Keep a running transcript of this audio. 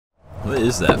What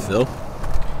is that, Phil?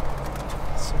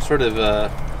 Some sort of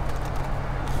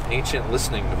ancient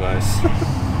listening device.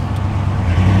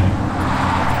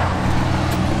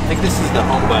 I think this is the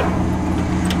home button.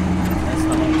 That's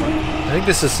the home button. I think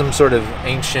this is some sort of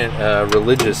ancient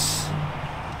religious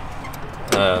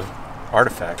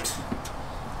artifact.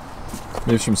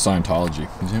 Maybe it's from Scientology.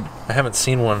 I haven't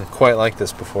seen one quite like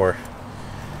this before.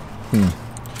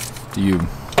 Do you?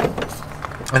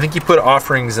 I think you put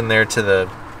offerings in there to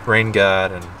the rain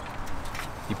god, and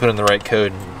you put in the right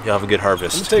code, and you'll have a good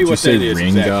harvest. Let me tell you what that is.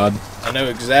 Rain god? I know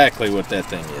exactly what that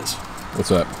thing is. What's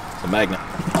that? It's a magnet.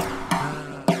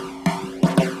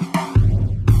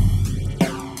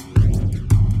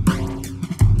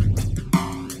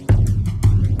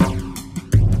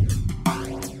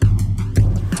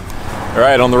 All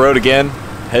right, on the road again,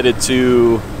 headed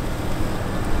to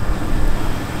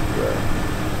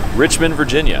Richmond,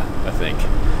 Virginia, I think.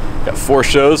 Got 4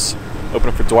 shows,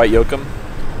 opening for Dwight Yoakam,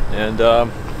 and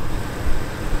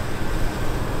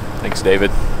thanks,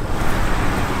 David.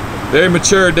 Very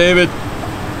mature, David.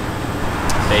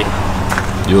 Hey.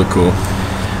 You look cool.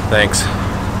 Thanks.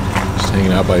 Just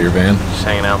hanging out by your van. Just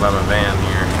hanging out by my van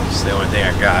here. It's the only thing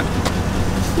I got.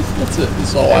 That's it.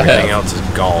 That's all I have. Everything else is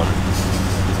gone.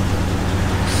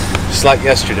 Just like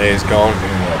yesterday is gone.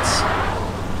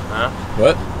 Huh?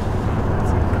 What?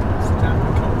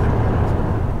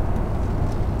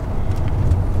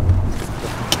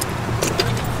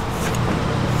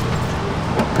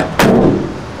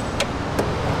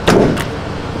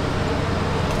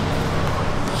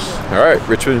 All right,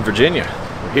 Richmond, Virginia.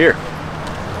 We're here.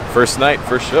 First night,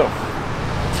 first show.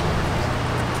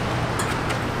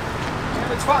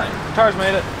 It's fine. Guitar's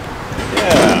made it.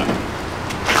 Yeah.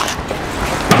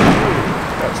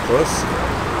 That was close.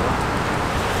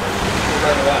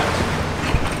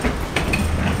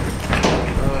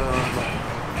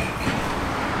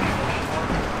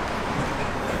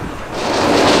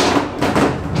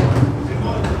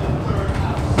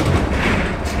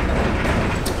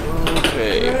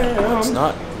 Okay, let's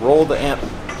not roll the amp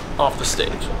off the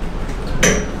stage.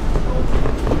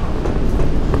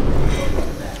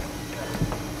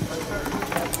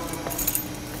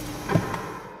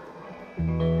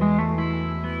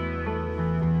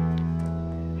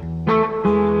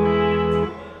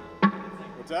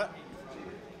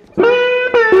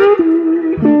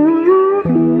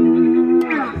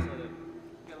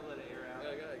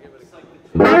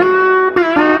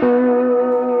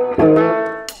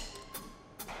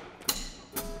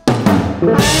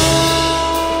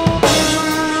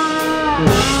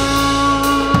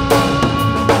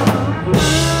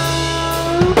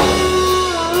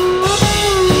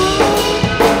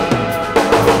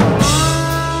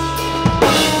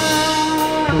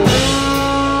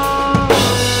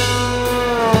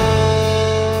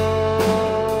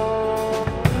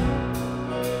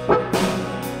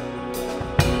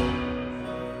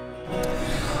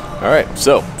 Alright,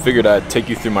 so figured I'd take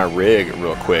you through my rig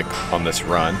real quick on this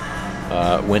run.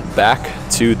 Went back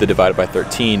to the divided by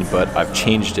 13, but I've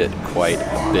changed it quite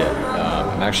a bit.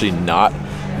 I'm actually not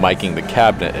miking the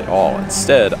cabinet at all.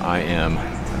 Instead, I am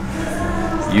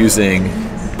using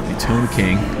the Tone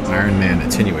King Iron Man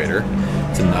attenuator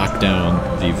to knock down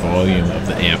the volume of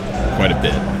the amp quite a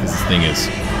bit, because this thing is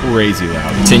crazy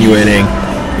loud. Attenuating,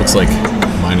 looks like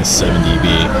 -7 dB.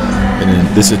 And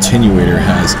then this attenuator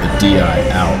has a DI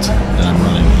out that I'm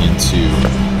running into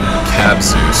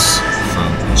Cabzeus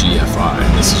from GFI.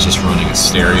 And this is just running a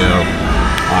stereo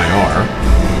IR.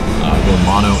 Go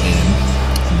mono in,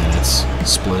 and then it's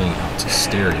splitting out to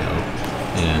stereo.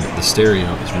 And the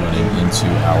stereo is running into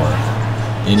our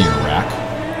in-ear rack.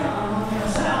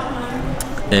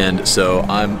 And so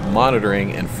I'm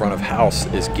monitoring, and front of house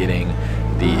is getting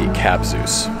the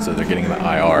Cabzeus. So they're getting the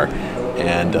IR.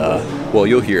 And, well,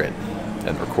 you'll hear it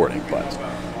in the recording, but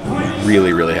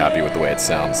really, really happy with the way it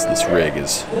sounds. This rig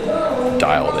is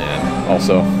dialed in.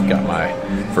 Also, got my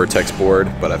Vertex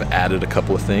board, but I've added a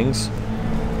couple of things.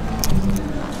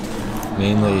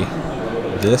 Mainly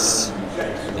this,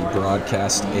 the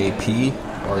Broadcast AP,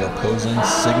 Ariel Posen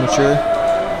signature,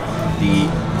 the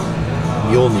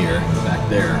Mjolnir back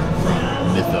there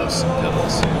from Mythos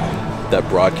Pedals. That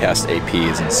Broadcast AP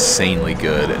is insanely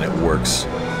good, and it works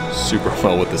super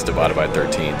well with this divided by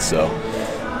 13, so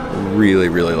really,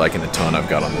 really liking the tone I've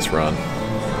got on this run.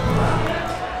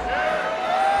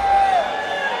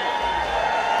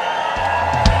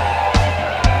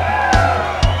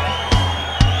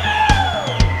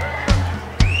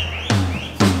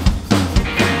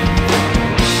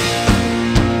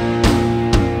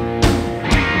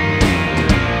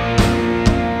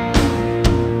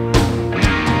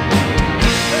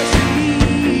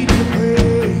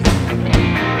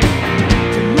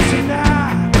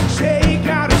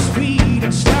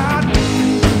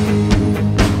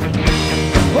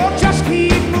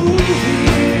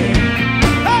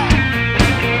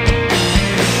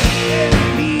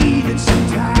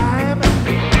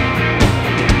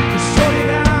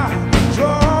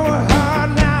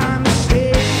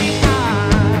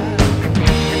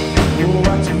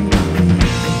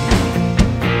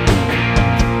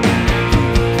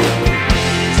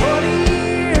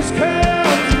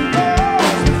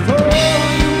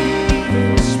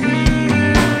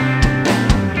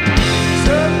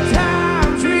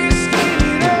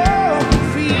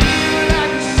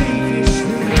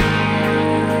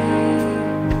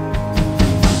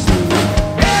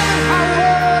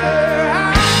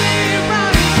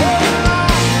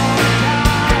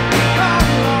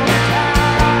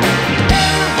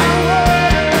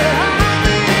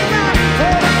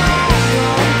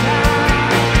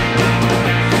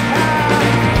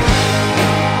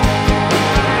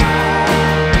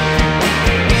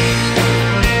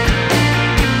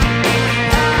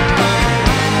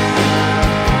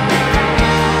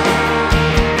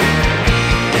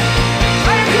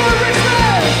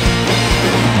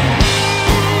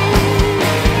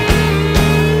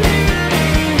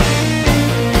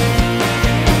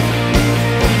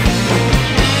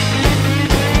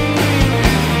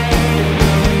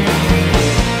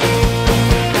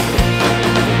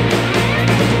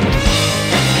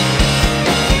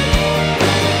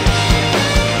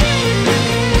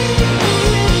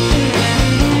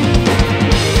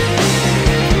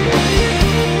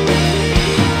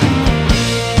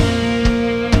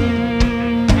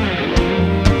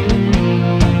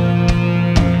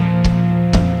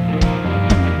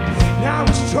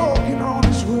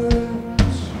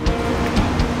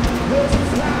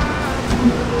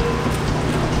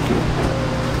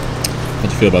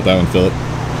 feel about that one, Philip?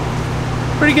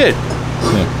 Pretty good.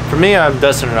 Yeah. For me, I'm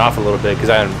dusting it off a little bit because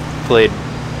I haven't played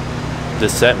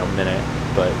this set in a minute,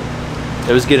 but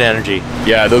it was good energy.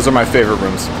 Yeah, those are my favorite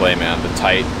rooms to play, man. The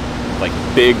tight, like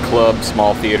big club,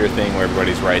 small theater thing where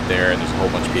everybody's right there and there's a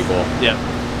whole bunch of people. Yeah.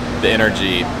 The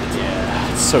energy,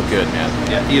 it's so good, man.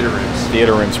 Yeah, theater rooms.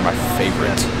 Theater rooms are my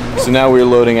favorite. So now we're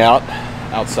loading out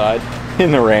outside in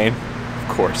the rain, of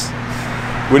course.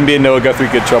 Wouldn't be a Noah Guthrie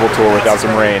Good Trouble tour without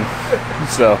some rain.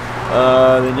 So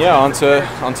then yeah, on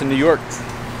to New York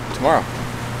tomorrow.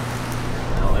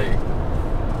 LA.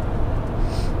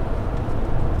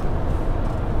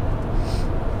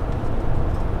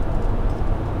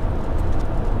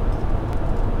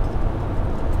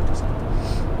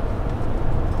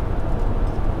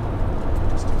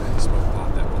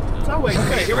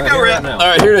 Okay, here we go, Rhett. All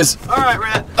right, here it is. All right,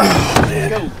 Rhett.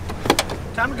 Go.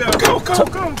 Time to go. Go.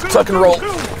 Tuck and roll.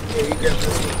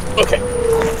 Okay.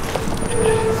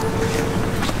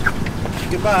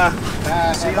 Goodbye.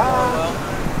 Bye. See you tomorrow.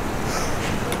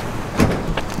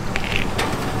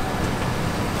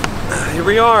 Here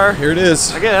we are, Here it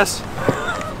is. I guess.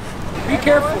 Be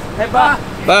careful. Hey, bye.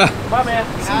 Bye. Bye, man.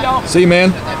 See y'all. See you,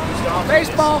 man.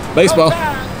 Baseball. Baseball.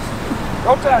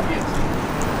 Roll Tide.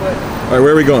 All right,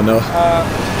 where are we going, Noah?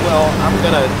 Well, I'm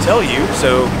gonna tell you,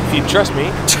 so if you trust me,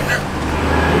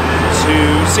 to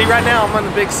see right now I'm in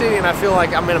the big city and I feel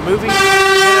like I'm in a movie. You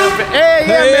know, but, hey,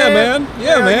 man.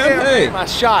 Yeah, man. Hey. My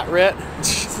shot, Rhett.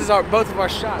 This is both of our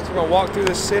shots. We're gonna walk through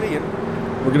this city and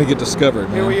We're gonna get discovered,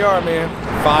 man. here we are, man.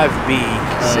 5B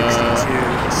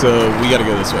 62. So we got to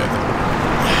go this way, I think.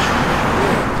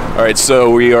 All right,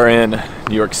 so we are in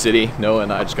New York City. Noah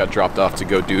and I just got dropped off to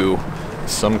go do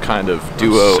some kind of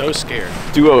So scared.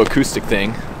 duo acoustic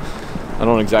thing. I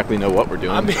don't exactly know what we're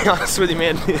doing. I'll be honest with you,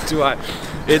 man. Do I?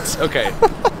 It's okay.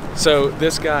 So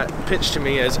this got pitched to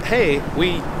me as, hey,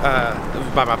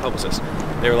 by my publicist.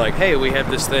 They were like, hey, we have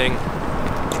this thing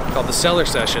called the Cellar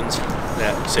Sessions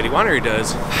that City Winery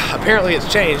does. Apparently it's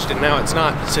changed and now it's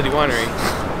not City Winery,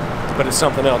 but it's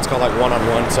something else called like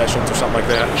one-on-one sessions or something like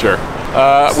that. Sure.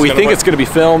 We think it's going to be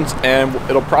filmed and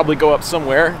it'll probably go up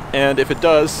somewhere. And if it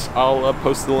does, I'll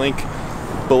post the link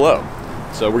below.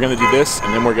 So we're going to do this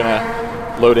and then we're going to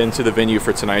load into the venue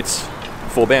for tonight's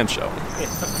full band show.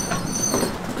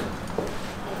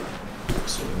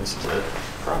 So this is it.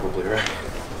 Probably, right?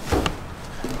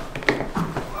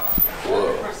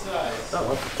 Whoa.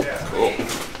 Cool.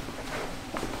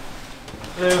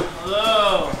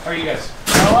 Hello. How are you guys?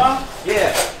 Noah?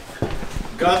 Yeah.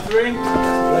 Guthrie?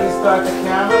 Let's start the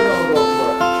camera, then we'll go for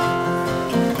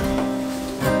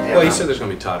it. Well, you said there's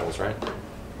going to be titles, right?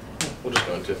 We'll just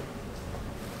go into it.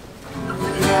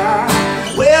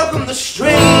 Welcome the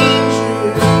stranger.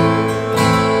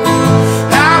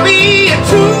 I'll be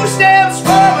 2 steps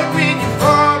forward when you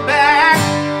fall back.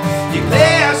 Your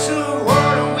glass of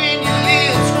water when your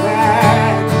lips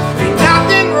crack. Ain't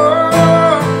nothing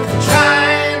wrong with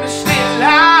trying to stay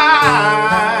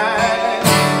alive.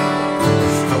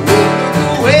 I won't look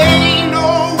away,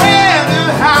 nowhere to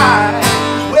hide.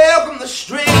 Welcome the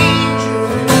stranger.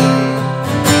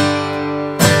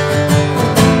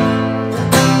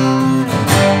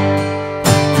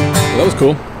 That was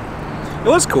cool. It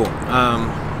was cool.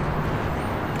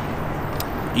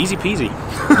 Easy peasy.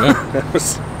 Yeah. That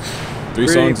was 3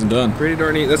 songs and done. Pretty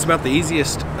darn neat. That's about the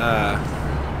easiest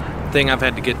thing I've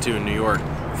had to get to in New York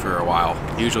for a while.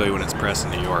 Usually when it's press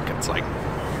in New York, it's like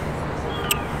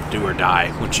do or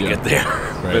die once you get there.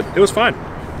 Right. But it was fine.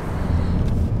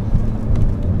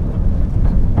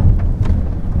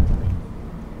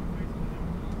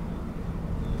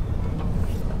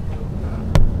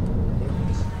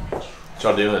 What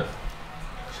y'all doing?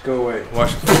 Go away.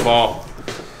 Watch the football.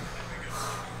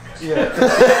 Yeah.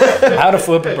 How to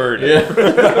flip a bird. Yeah.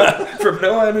 From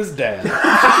Noah and his dad.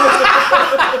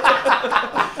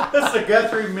 That's the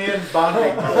Guthrie men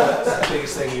bonding. That's the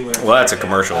biggest thing you learned. Well, that's a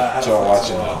commercial. Y'all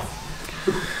watching now.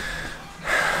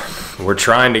 We're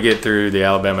trying to get through the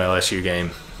Alabama LSU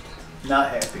game.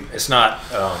 Not happy. It's not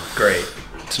great.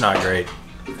 It's not great.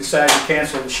 We decided to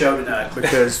cancel the show tonight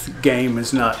because the game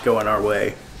is not going our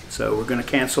way. So we're going to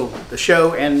cancel the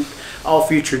show and all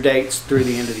future dates through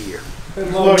the end of the year.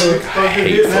 I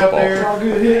hate football. I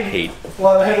hate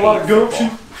Had a lot of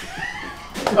gumption.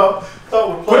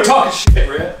 We're talking shit,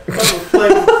 Rhett. Thought we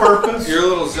played with purpose. You're a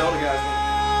little Zelda guy.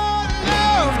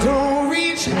 Love don't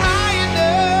reach high enough.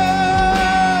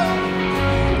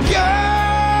 Your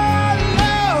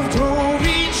love don't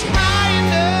reach high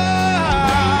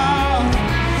enough.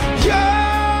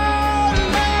 Your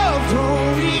love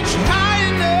don't reach high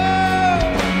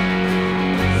enough.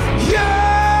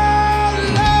 Your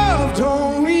love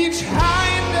don't reach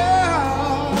high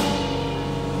enough.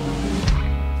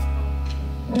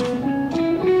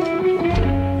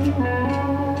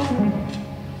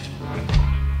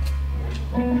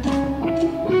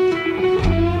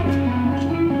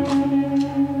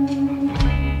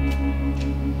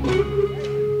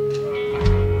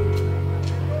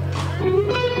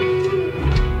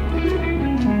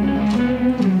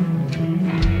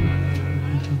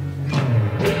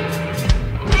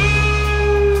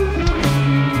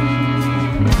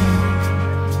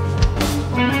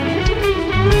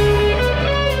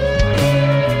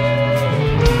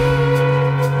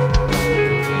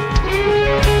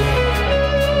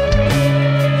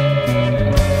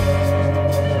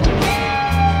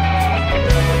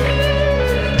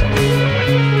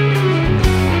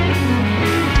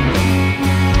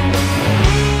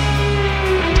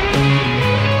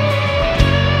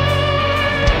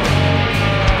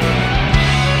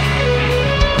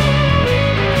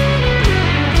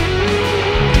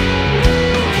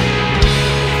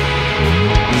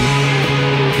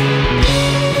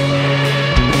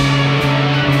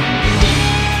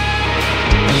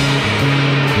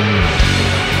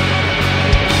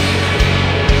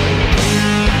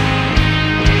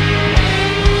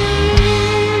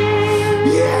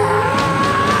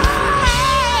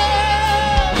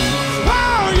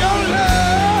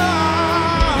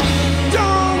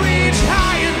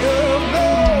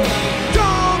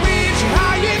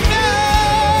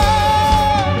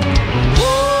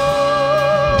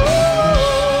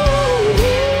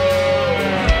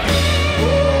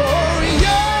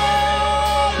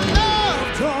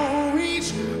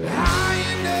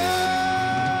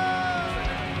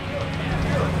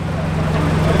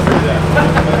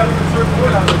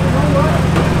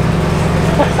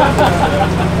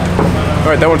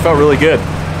 right, that one felt really good.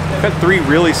 I've had 3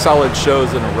 really solid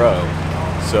shows in a row,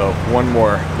 so one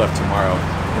more left tomorrow.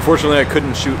 Unfortunately, I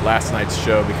couldn't shoot last night's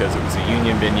show because it was a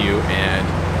union venue, and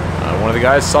one of the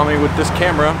guys saw me with this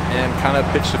camera and kind of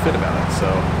pitched a fit about it. So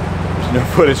there's no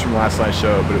footage from last night's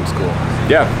show, but it was cool.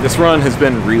 Yeah, this run has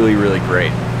been really, really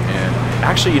great. And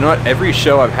actually, you know what? Every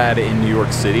show I've had in New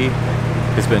York City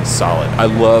has been solid. I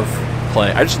love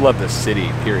playing. I just love this city,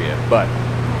 period. But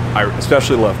I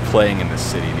especially love playing in this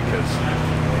city because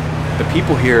the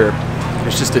people here,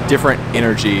 there's just a different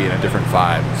energy and a different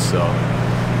vibe. So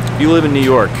if you live in New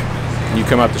York and you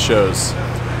come out to shows,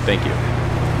 thank you.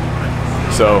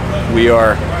 So we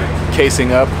are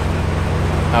casing up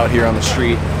out here on the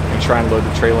street and trying to load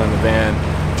the trailer in the van,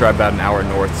 drive about an hour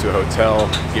north to a hotel,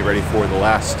 get ready for the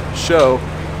last show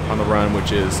on the run,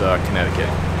 which is Connecticut.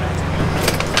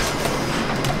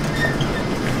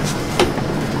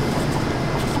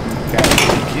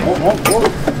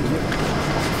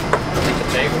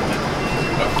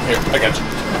 Here, I got you.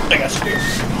 I got you.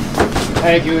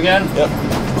 Thank you again. Yep.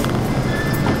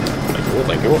 Thank you.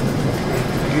 Thank you.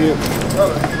 Thank you.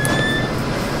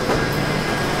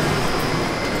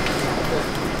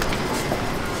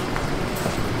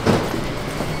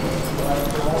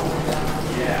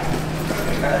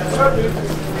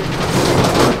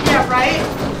 Yeah, right?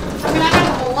 I mean, I have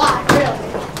a whole lot, really.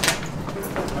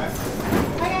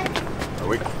 Okay.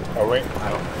 Are we? I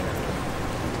don't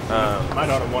might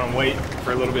not want to wait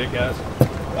for a little bit, guys.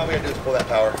 All we gotta do is pull that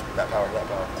power, that power.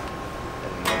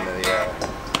 And then the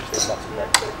space box is back.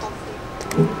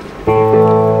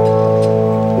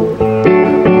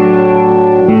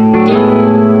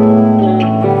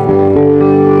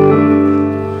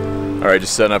 All right,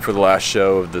 just setting up for the last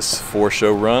show of this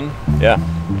 4-show run. Yeah.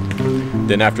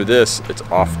 Then after this, it's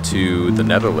off to the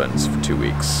Netherlands for 2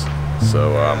 weeks.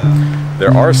 So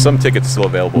there are some tickets still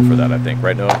available for that, I think.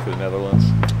 Right, Noah, for the Netherlands?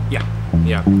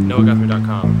 Yeah,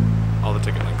 NoahGuthrie.com. All the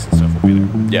ticket links and stuff will be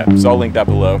there. Yeah, so I'll link that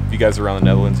below. If you guys are around the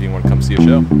Netherlands and you want to come see a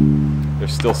show,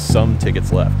 there's still some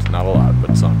tickets left. Not a lot,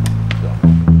 but some. So.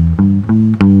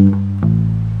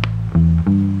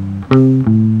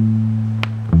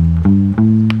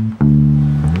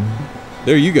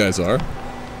 There you guys are,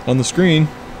 on the screen.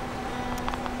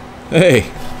 Hey.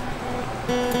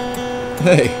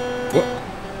 Hey. What?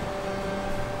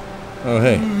 Oh,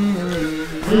 hey.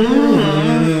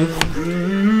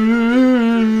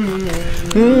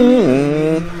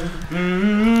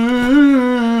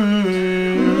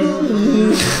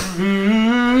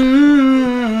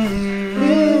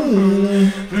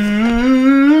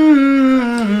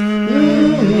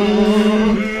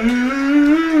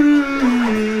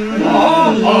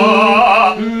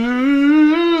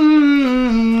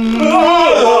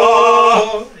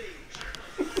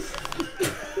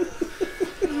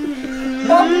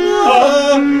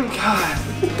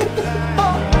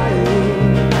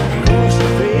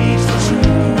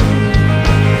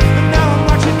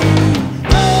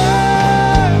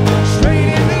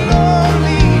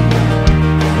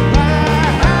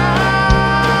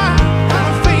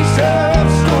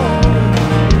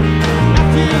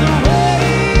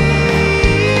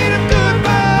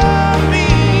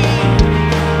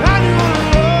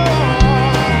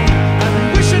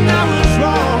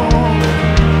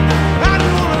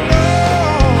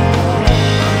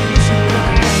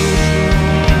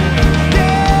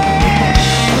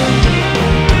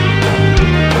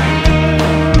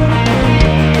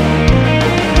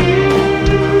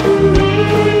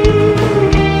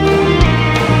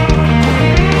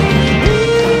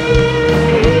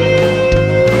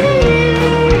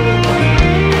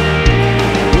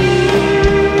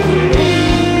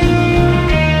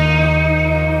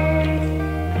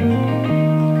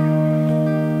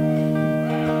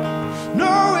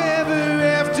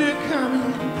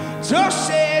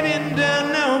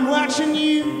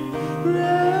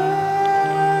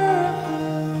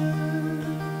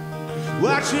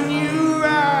 Watching you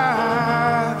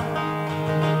ride.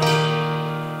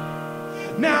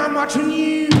 Now I'm watching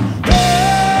you.